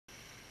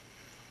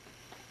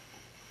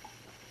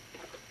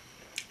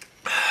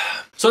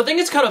So I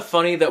think it's kind of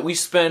funny that we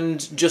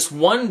spend just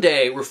one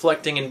day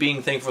reflecting and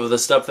being thankful for the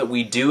stuff that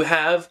we do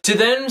have, to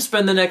then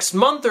spend the next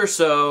month or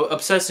so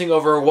obsessing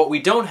over what we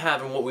don't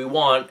have and what we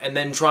want, and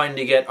then trying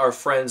to get our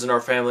friends and our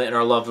family and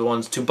our loved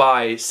ones to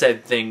buy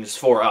said things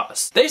for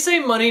us. They say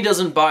money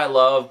doesn't buy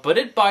love, but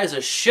it buys a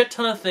shit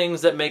ton of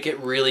things that make it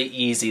really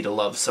easy to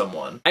love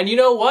someone. And you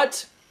know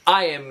what?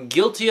 I am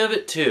guilty of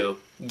it too.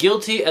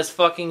 Guilty as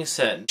fucking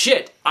sin.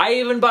 Shit, I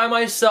even buy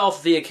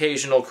myself the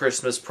occasional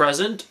Christmas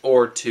present,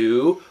 or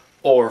two,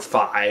 or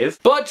 5.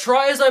 But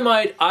try as I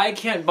might, I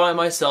can't buy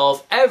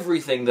myself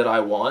everything that I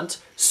want.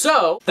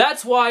 So,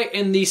 that's why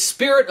in the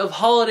spirit of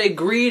holiday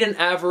greed and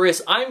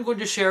avarice, I'm going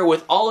to share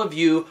with all of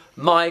you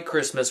my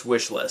Christmas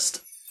wish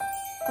list.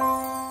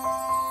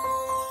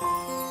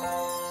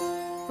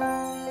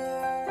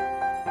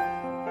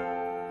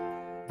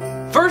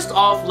 First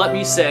off, let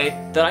me say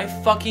that I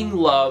fucking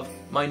love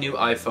my new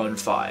iPhone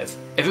 5.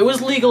 If it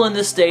was legal in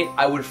this state,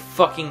 I would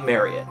fucking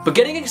marry it. But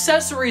getting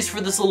accessories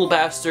for this little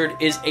bastard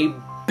is a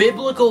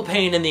biblical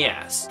pain in the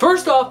ass.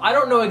 First off, I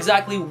don't know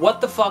exactly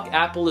what the fuck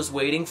Apple is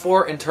waiting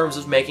for in terms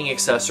of making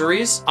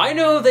accessories. I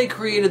know they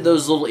created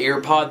those little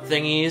earpod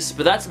thingies,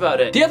 but that's about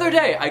it. The other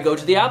day, I go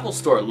to the Apple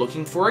store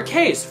looking for a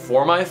case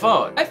for my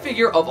phone. I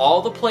figure of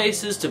all the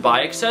places to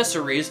buy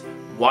accessories,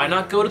 why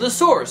not go to the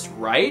source,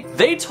 right?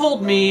 They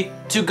told me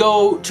to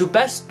go to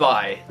Best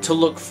Buy to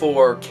look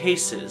for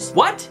cases.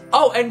 What?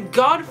 Oh, and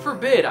God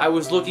forbid I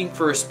was looking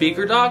for a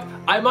speaker dock,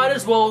 I might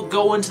as well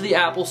go into the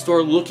Apple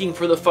store looking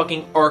for the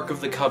fucking Ark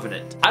of the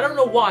Covenant. I don't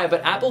know why,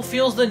 but Apple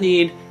feels the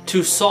need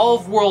to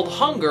solve world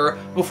hunger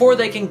before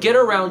they can get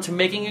around to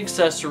making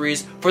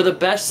accessories for the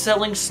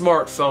best-selling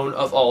smartphone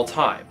of all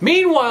time.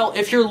 Meanwhile,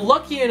 if you're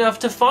lucky enough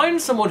to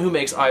find someone who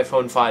makes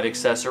iPhone 5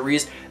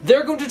 accessories,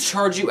 they're going to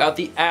charge you out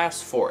the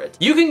ass for it.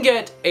 You can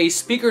get a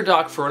speaker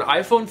dock for an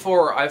iPhone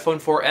 4 or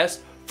iPhone 4S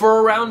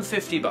for around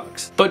 50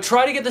 bucks. But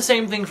try to get the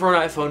same thing for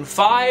an iPhone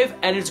 5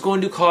 and it's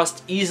going to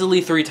cost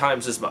easily 3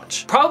 times as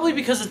much. Probably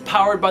because it's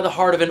powered by the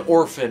heart of an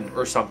orphan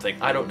or something,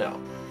 I don't know.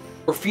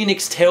 Or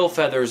phoenix tail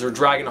feathers or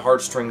dragon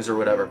heartstrings or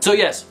whatever. So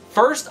yes,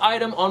 first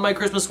item on my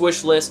Christmas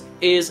wish list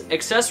is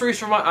accessories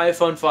for my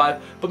iPhone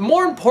 5, but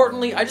more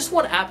importantly, I just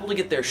want Apple to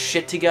get their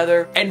shit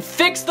together and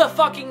fix the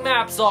fucking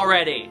maps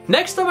already!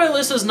 Next on my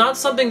list is not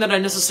something that I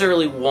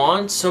necessarily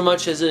want so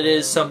much as it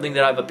is something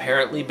that I've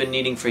apparently been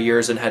needing for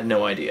years and had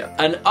no idea.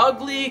 An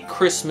ugly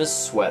Christmas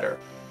sweater.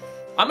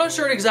 I'm not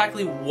sure at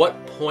exactly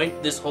what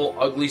point this whole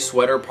ugly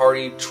sweater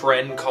party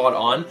trend caught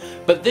on,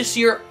 but this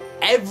year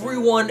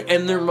everyone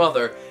and their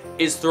mother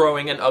is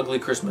throwing an ugly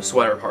Christmas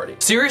sweater party.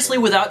 Seriously,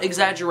 without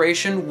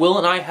exaggeration, Will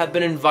and I have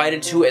been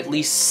invited to at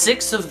least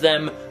 6 of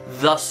them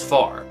thus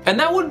far. And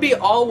that would be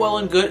all well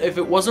and good if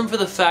it wasn't for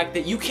the fact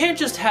that you can't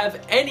just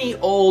have any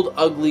old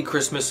ugly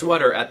Christmas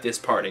sweater at this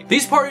party.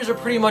 These parties are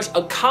pretty much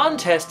a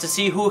contest to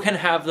see who can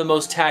have the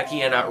most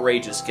tacky and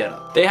outrageous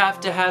getup. They have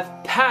to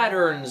have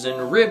patterns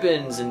and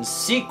ribbons and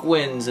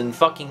sequins and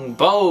fucking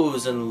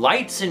bows and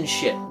lights and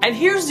shit. And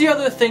here's the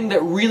other thing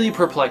that really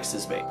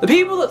perplexes me. The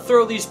people that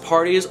throw these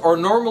parties are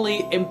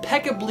normally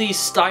impeccably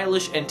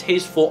stylish and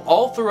tasteful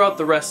all throughout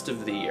the rest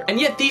of the year. And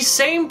yet these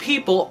same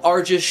people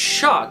are just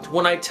shocked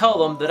when I tell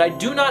them that I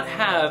do not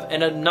have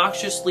an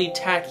obnoxiously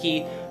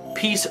tacky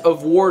piece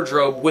of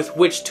wardrobe with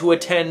which to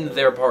attend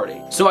their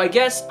party. So I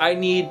guess I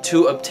need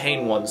to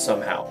obtain one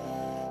somehow.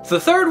 The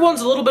third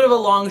one's a little bit of a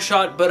long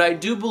shot, but I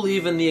do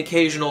believe in the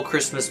occasional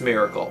Christmas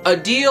miracle. A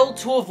deal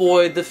to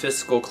avoid the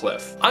fiscal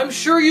cliff. I'm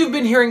sure you've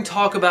been hearing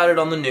talk about it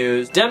on the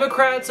news.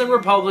 Democrats and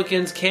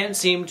Republicans can't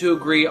seem to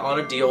agree on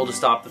a deal to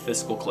stop the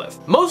fiscal cliff.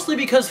 Mostly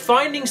because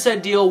finding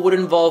said deal would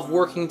involve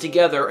working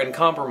together and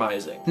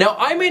compromising. Now,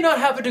 I may not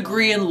have a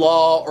degree in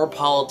law or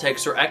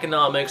politics or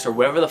economics or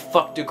whatever the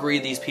fuck degree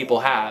these people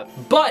have,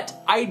 but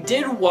I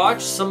did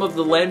watch some of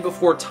the Land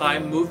Before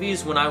Time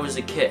movies when I was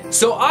a kid.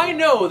 So I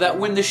know that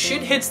when the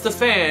shit hits the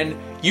fan,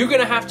 you're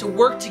gonna have to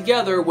work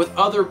together with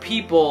other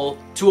people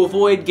to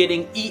avoid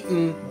getting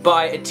eaten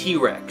by a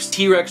T-Rex.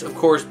 T-Rex, of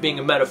course, being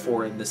a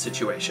metaphor in this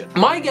situation.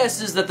 My guess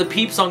is that the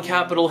peeps on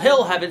Capitol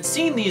Hill haven't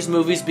seen these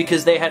movies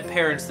because they had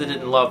parents that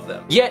didn't love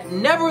them. Yet,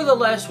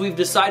 nevertheless, we've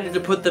decided to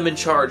put them in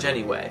charge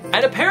anyway.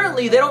 And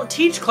apparently, they don't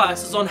teach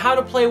classes on how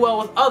to play well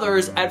with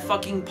others at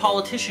fucking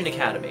Politician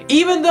Academy.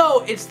 Even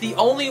though it's the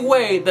only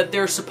way that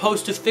they're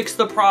supposed to fix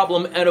the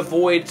problem and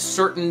avoid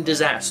certain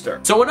disaster.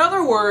 So in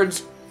other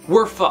words,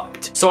 we're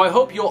fucked. So I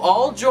hope you'll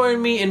all join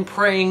me in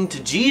praying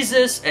to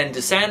Jesus and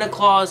to Santa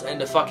Claus and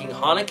to fucking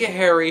Hanukkah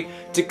Harry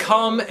to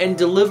come and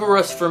deliver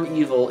us from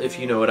evil, if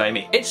you know what I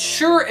mean. It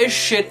sure as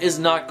shit is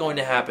not going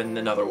to happen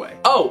another way.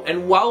 Oh,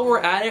 and while we're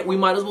at it, we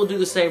might as well do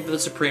the same for the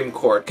Supreme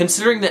Court,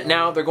 considering that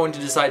now they're going to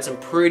decide some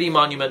pretty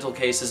monumental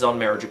cases on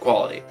marriage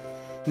equality.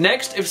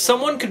 Next, if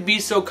someone could be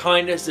so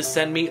kind as to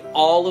send me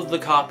all of the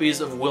copies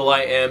of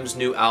will.i.am's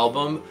new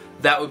album,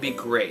 that would be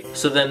great.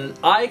 So then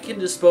I can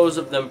dispose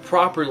of them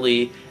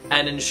properly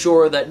and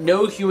ensure that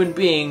no human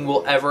being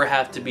will ever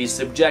have to be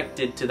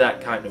subjected to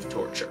that kind of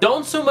torture.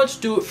 Don't so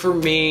much do it for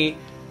me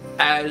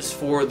as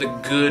for the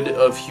good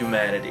of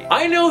humanity.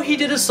 I know he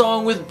did a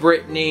song with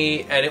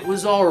Britney and it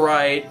was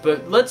alright,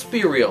 but let's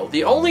be real.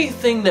 The only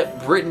thing that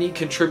Britney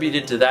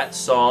contributed to that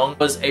song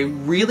was a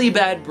really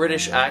bad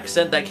British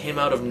accent that came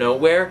out of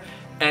nowhere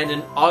and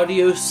an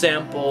audio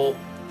sample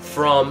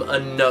from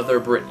another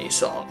Britney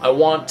song. I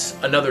want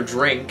another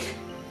drink.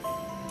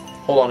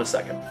 Hold on a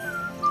second.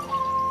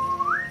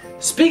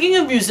 Speaking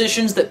of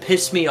musicians that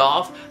piss me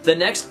off, the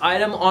next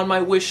item on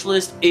my wish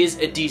list is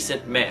a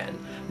decent man.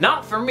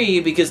 Not for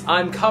me, because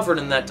I'm covered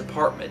in that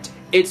department.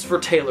 It's for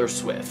Taylor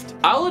Swift.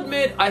 I'll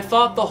admit, I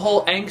thought the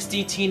whole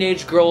angsty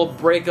teenage girl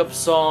breakup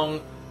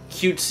song,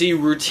 cutesy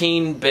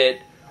routine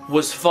bit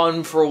was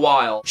fun for a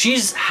while.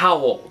 She's how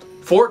old?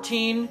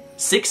 14?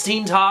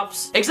 16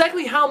 tops?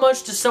 Exactly how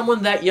much does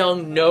someone that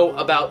young know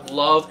about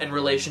love and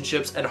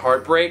relationships and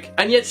heartbreak?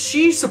 And yet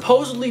she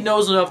supposedly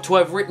knows enough to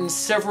have written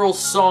several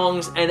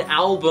songs and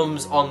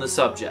albums on the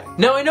subject.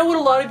 Now I know what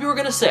a lot of you are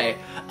gonna say.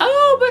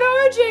 Oh, but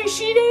RJ,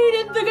 she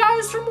dated the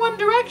guys from One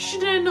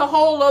Direction and a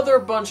whole other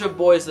bunch of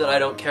boys that I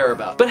don't care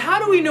about. But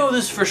how do we know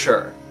this for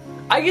sure?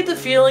 I get the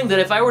feeling that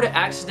if I were to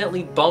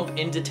accidentally bump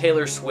into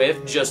Taylor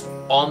Swift just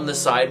on the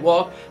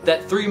sidewalk,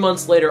 that 3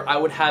 months later I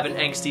would have an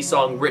angsty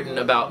song written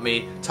about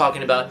me,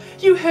 talking about,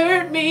 "You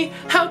hurt me,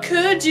 how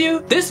could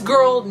you?" This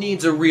girl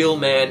needs a real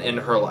man in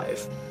her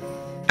life.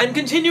 And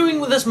continuing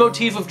with this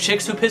motif of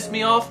chicks who piss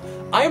me off,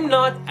 I'm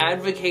not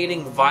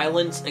advocating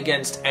violence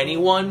against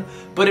anyone,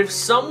 but if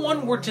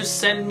someone were to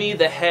send me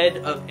the head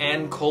of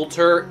Ann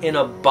Coulter in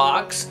a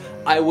box,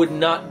 I would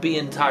not be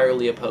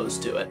entirely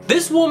opposed to it.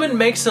 This woman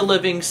makes a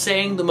living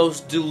saying the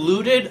most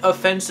diluted,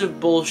 offensive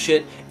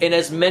bullshit in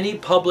as many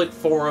public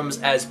forums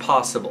as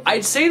possible.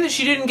 I'd say that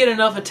she didn't get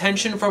enough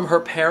attention from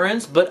her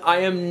parents, but I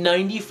am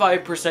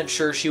 95%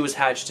 sure she was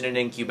hatched in an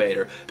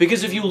incubator.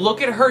 Because if you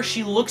look at her,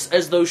 she looks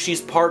as though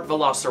she's part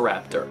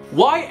velociraptor.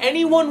 Why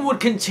anyone would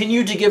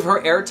continue to give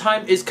her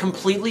airtime is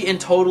completely and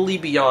totally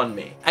beyond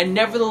me. And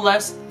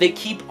nevertheless, they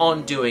keep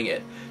on doing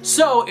it.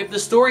 So, if the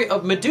story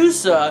of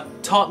Medusa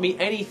taught me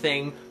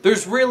anything,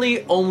 there's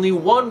really only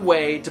one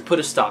way to put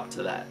a stop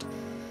to that.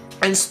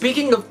 And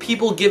speaking of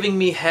people giving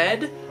me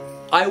head,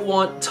 I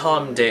want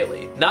Tom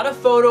Daley. Not a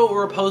photo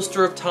or a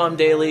poster of Tom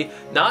Daley,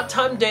 not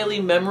Tom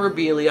Daley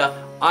memorabilia,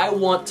 I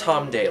want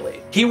Tom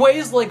Daley. He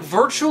weighs like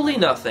virtually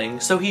nothing,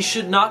 so he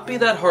should not be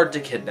that hard to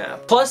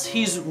kidnap. Plus,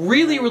 he's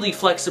really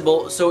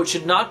flexible, so it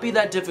should not be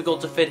that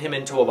difficult to fit him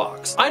into a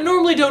box. I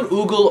normally don't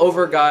oogle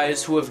over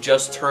guys who have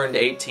just turned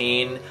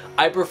 18.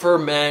 I prefer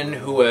men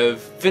who have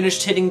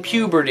finished hitting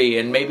puberty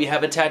and maybe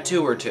have a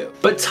tattoo or two.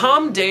 But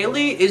Tom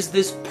Daley is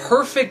this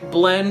perfect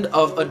blend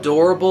of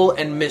adorable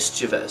and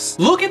mischievous.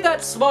 Look at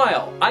that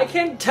smile. I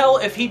can't tell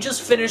if he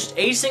just finished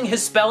acing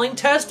his spelling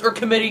test or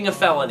committing a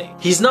felony.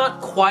 He's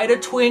not quite a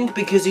twink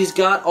because he's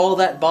got all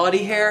that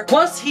body hair.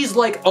 Plus, he's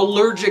like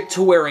allergic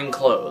to wearing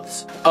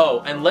clothes.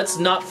 Oh, and let's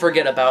not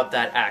forget about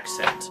that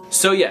accent.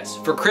 So yes,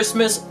 for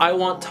Christmas, I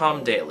want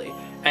Tom Daley.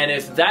 And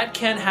if that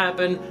can't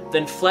happen,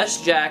 then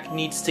Flesh Jack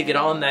needs to get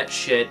on that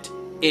shit,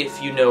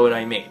 if you know what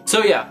I mean.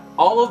 So yeah,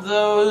 all of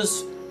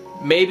those,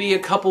 maybe a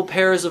couple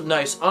pairs of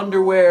nice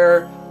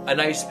underwear, a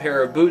nice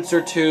pair of boots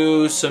or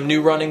two, some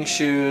new running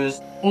shoes,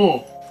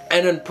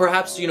 and then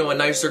perhaps, you know, a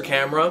nicer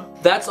camera.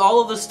 That's all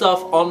of the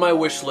stuff on my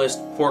wish list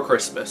for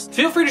Christmas.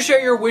 Feel free to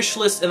share your wish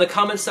list in the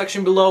comments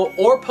section below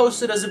or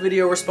post it as a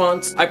video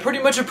response. I pretty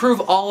much approve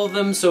all of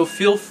them, so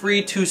feel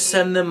free to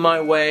send them my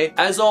way.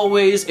 As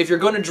always, if you're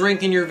going to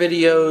drink in your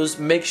videos,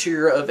 make sure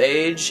you're of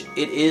age.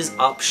 It is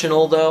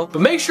optional though.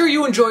 But make sure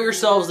you enjoy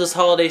yourselves this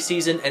holiday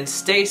season and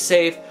stay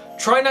safe.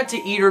 Try not to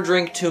eat or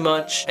drink too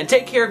much, and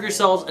take care of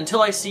yourselves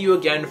until I see you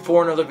again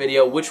for another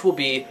video, which will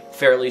be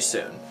fairly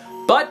soon.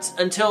 But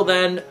until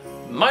then,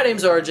 my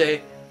name's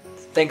RJ.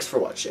 Thanks for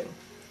watching.